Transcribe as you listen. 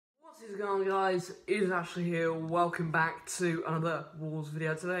What is going on, guys? It is Ashley here. Welcome back to another Wolves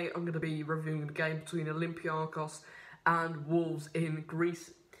video. Today I'm going to be reviewing the game between Olympiacos and Wolves in Greece.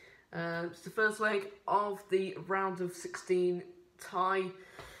 It's the first leg of the round of 16 tie,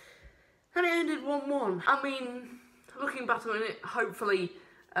 and it ended 1-1. I mean, looking back on it, hopefully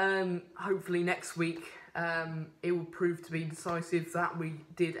next week it will prove to be decisive that we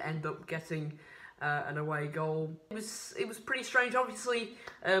did end up getting an away goal. It was pretty strange. Obviously,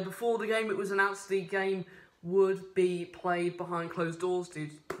 before the game, it was announced the game would be played behind closed doors due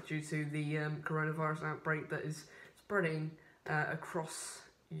to the coronavirus outbreak that is spreading across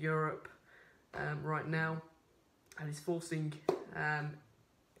Europe right now, and is forcing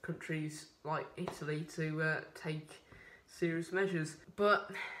countries like Italy to take serious measures. But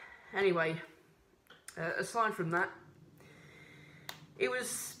anyway, aside from that, it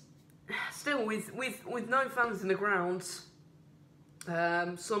was still with no fans in the grounds.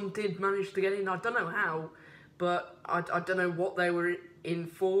 Some did manage to get in. I don't know how, but I don't know what they were in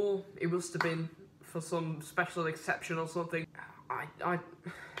for. It must have been for some special exception or something.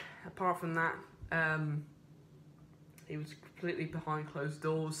 Apart from that, it was completely behind closed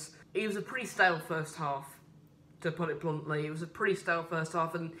doors. It was a pretty stale first half, to put it bluntly. It was a pretty stale first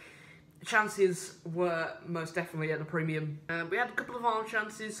half, and chances were most definitely at a premium. We had a couple of our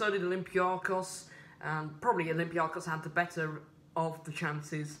chances, so did Olympiacos, and probably Olympiacos had the better of the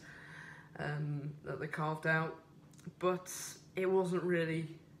chances that they carved out, but it wasn't really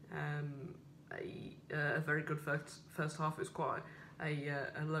a very good first half. It was quite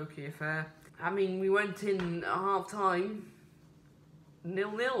a low-key affair. I mean, we went in at half-time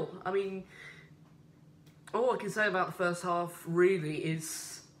 0-0. I mean, all I can say about the first half really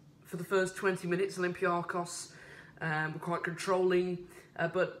is, for the first 20 minutes, Olympiacos were quite controlling,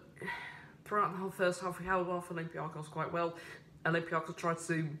 but throughout the whole first half, we held off Olympiacos quite well. Olympiacos tried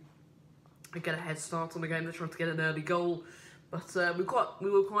to get a head start on the game. They tried to get an early goal, but we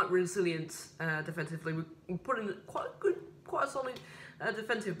were quite resilient defensively. We put in quite a solid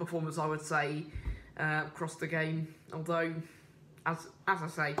defensive performance, I would say, across the game. Although, as I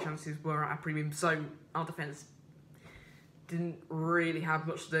say, chances were at a premium, so our defence didn't really have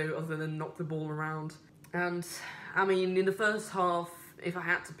much to do other than knock the ball around. And I mean, in the first half, if I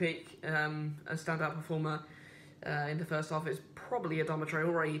had to pick a standout performer in the first half, it's probably Adama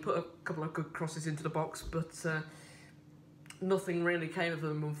Traore. He put a couple of good crosses into the box, but nothing really came of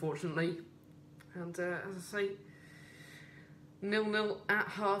them, unfortunately. And as I say, 0-0 at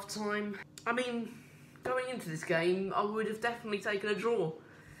half-time. I mean, going into this game, I would have definitely taken a draw.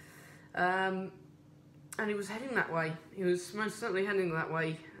 And it was heading that way. It was most certainly heading that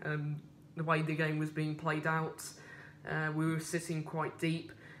way. The way the game was being played out, we were sitting quite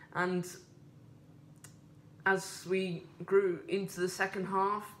deep, and as we grew into the second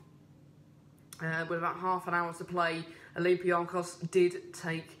half, with about half an hour to play, Olympiacos did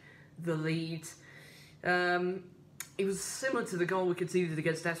take the lead. It was similar to the goal we conceded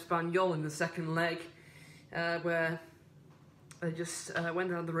against Espanyol in the second leg, where they just went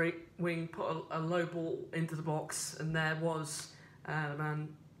down the wing, put a low ball into the box, and there was the man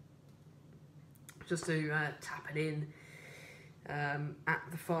just to tap it in at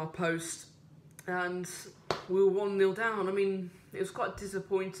the far post. And we were 1-0 down. I mean, it was quite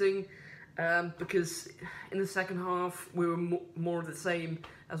disappointing because in the second half we were more of the same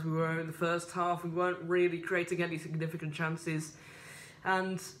as we were in the first half. We weren't really creating any significant chances,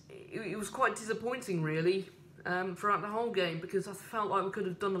 and it was quite disappointing, really, throughout the whole game, because I felt like we could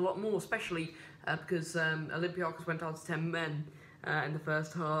have done a lot more, especially because Olympiacos went down to 10 men in the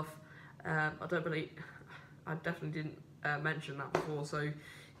first half. I definitely didn't mention that before, so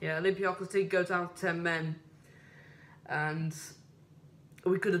yeah, Olympiacos did go down to 10 men, and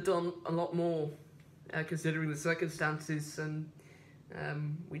we could have done a lot more considering the circumstances, and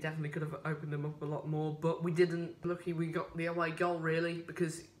we definitely could have opened them up a lot more, but we didn't. Lucky we got the away goal, really,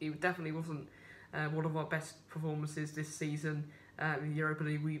 because it definitely wasn't one of our best performances this season in the Europa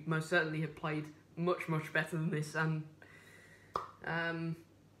League. We most certainly have played much better than this, and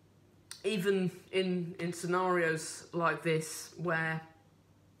even in scenarios like this where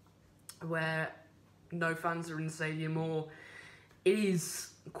no fans are in the stadium, or it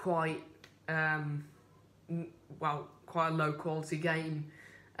is quite quite a low quality game,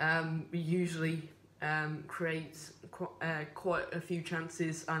 we usually create quite a few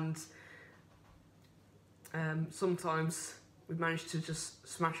chances, and sometimes we've managed to just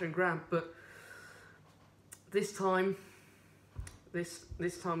smash and grab. But this time we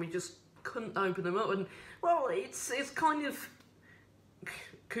just couldn't open them up, and well, it's kind of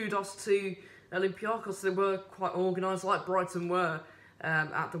kudos to Olympiacos. They were quite organised, like Brighton were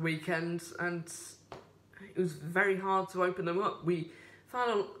at the weekend, and it was very hard to open them up. We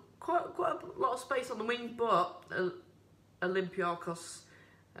found quite a lot of space on the wing, but Olympiacos,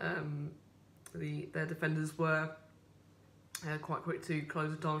 their defenders were quite quick to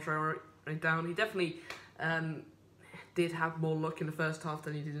close the Darmstadt down. He definitely did have more luck in the first half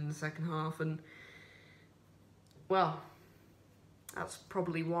than he did in the second half, and well, that's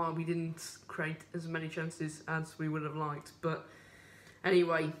probably why we didn't create as many chances as we would have liked. But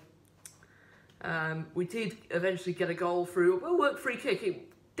anyway, we did eventually get a goal through a well-worked free kick.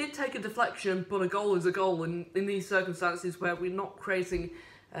 It did take a deflection, but a goal is a goal, and in these circumstances where we're not creating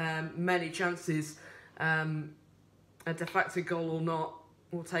many chances, a deflected goal or not,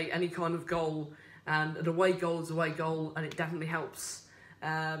 we'll take any kind of goal, and an away goal is away goal, and it definitely helps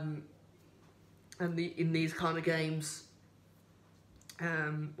and in these kind of games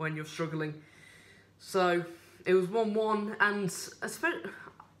when you're struggling. So it was 1-1, and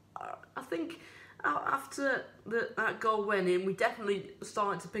I think after that goal went in, we definitely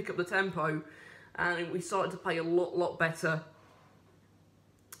started to pick up the tempo, and we started to play a lot better.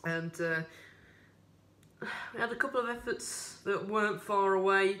 And we had a couple of efforts that weren't far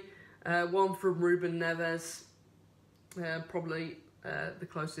away. One from Ruben Neves, probably the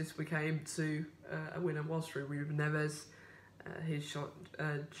closest we came to a winner was through Ruben Neves. His shot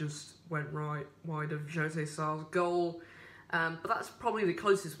just went right wide of Jose Sar's goal, but that's probably the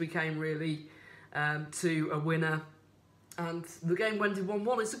closest we came really to a winner. And the game went in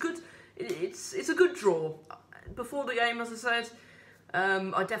 1-1. It's a good draw. Before the game, as I said,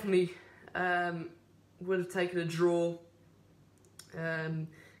 I definitely would have taken a draw,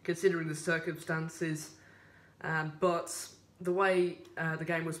 considering the circumstances, but the way the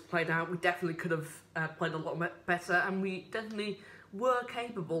game was played out, we definitely could have played a lot better, and we definitely were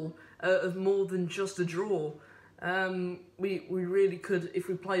capable of more than just a draw. We really could, if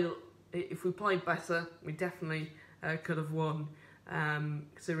we played better, we definitely could have won.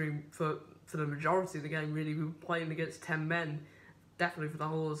 Considering for the majority of the game, really, we were playing against 10 men, definitely for the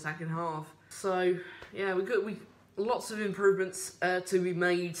whole of the second half. So yeah, we lots of improvements to be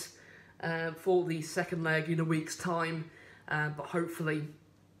made for the second leg in a week's time, but hopefully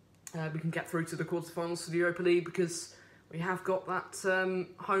we can get through to the quarterfinals of the Europa League, because we have got that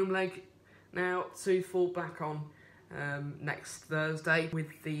home leg now to fall back on next Thursday,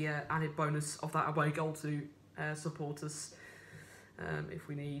 with the added bonus of that away goal to support us if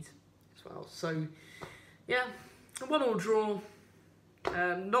we need as well. So yeah, a 1-1 draw.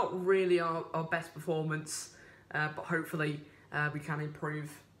 Not really our best performance, but hopefully we can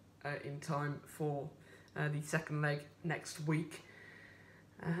improve in time for the second leg next week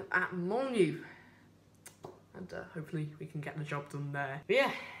at Molineux, and hopefully we can get the job done there. But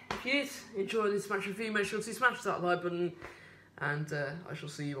yeah, if you did enjoy this match review, make sure to smash that like button, and I shall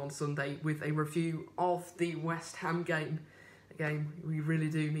see you on Sunday with a review of the West Ham game. Again, we really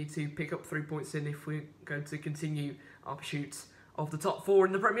do need to pick up 3 points in if we're going to continue our pursuit of the top 4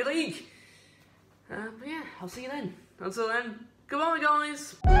 in the Premier League. But yeah, I'll see you then. Until then, goodbye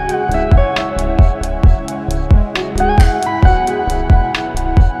guys!